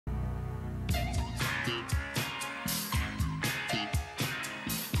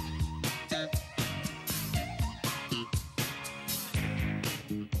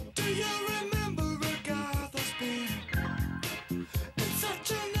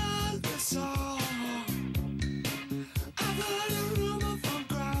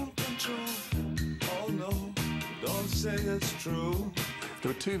say it's true.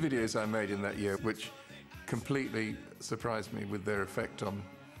 There were two videos I made in that year which completely surprised me with their effect on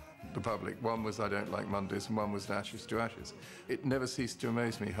the public. One was I Don't Like Mondays and one was Ashes to Ashes. It never ceased to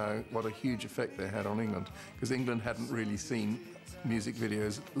amaze me what a huge effect they had on England, because England hadn't really seen music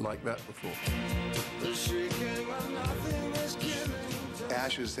videos like that before.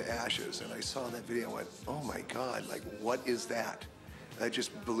 Ashes to Ashes, and I saw that video and went, oh my God, like, what is that? That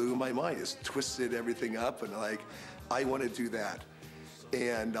just blew my mind. It's twisted everything up, and like, I want to do that.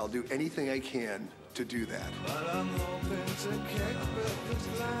 And I'll do anything I can to do that.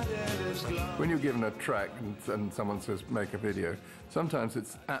 When you're given a track and someone says make a video, sometimes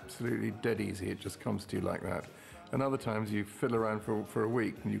it's absolutely dead easy, it just comes to you like that. And other times you fiddle around for a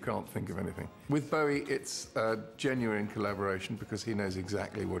week and you can't think of anything. With Bowie, it's a genuine collaboration because he knows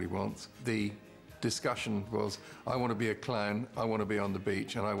exactly what he wants. The discussion was, I want to be a clown, I want to be on the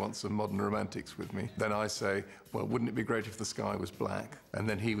beach, and I want some modern romantics with me. Then I say, well, wouldn't it be great if the sky was black? And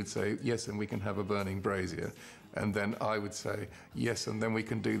then he would say, yes, and we can have a burning brazier. And then I would say, yes, and then we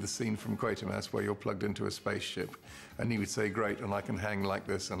can do the scene from Quatermass where you're plugged into a spaceship. And he would say, great, and I can hang like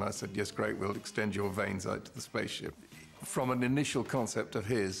this. And I said, yes, great, we'll extend your veins out to the spaceship. From an initial concept of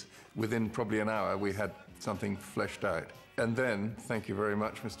his, within probably an hour, we had something fleshed out. And then, thank you very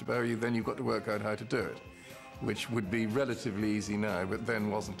much, Mr. Bowie, then you've got to work out how to do it, which would be relatively easy now, but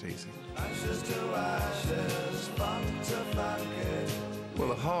then wasn't easy. Ashes to ashes, funk to funky. Well,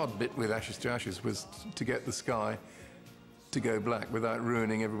 the hard bit with Ashes to Ashes was to get the sky to go black without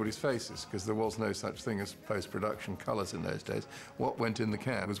ruining everybody's faces, because there was no such thing as post-production colours in those days. What went in the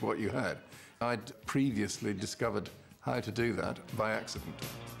can was what you had. I'd previously discovered how to do that by accident.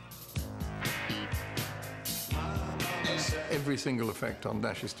 Every single effect on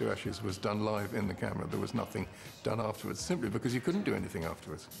Ashes to Ashes was done live in the camera. There was nothing done afterwards, simply because you couldn't do anything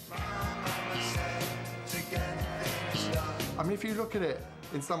afterwards. I mean, if you look at it,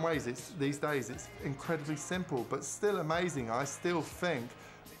 in some ways, these days, it's incredibly simple, but still amazing. I still think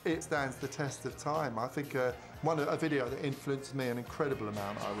it stands the test of time. I think a video that influenced me an incredible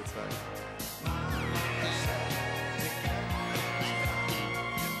amount, I would say.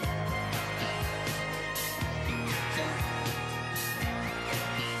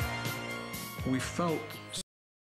 We felt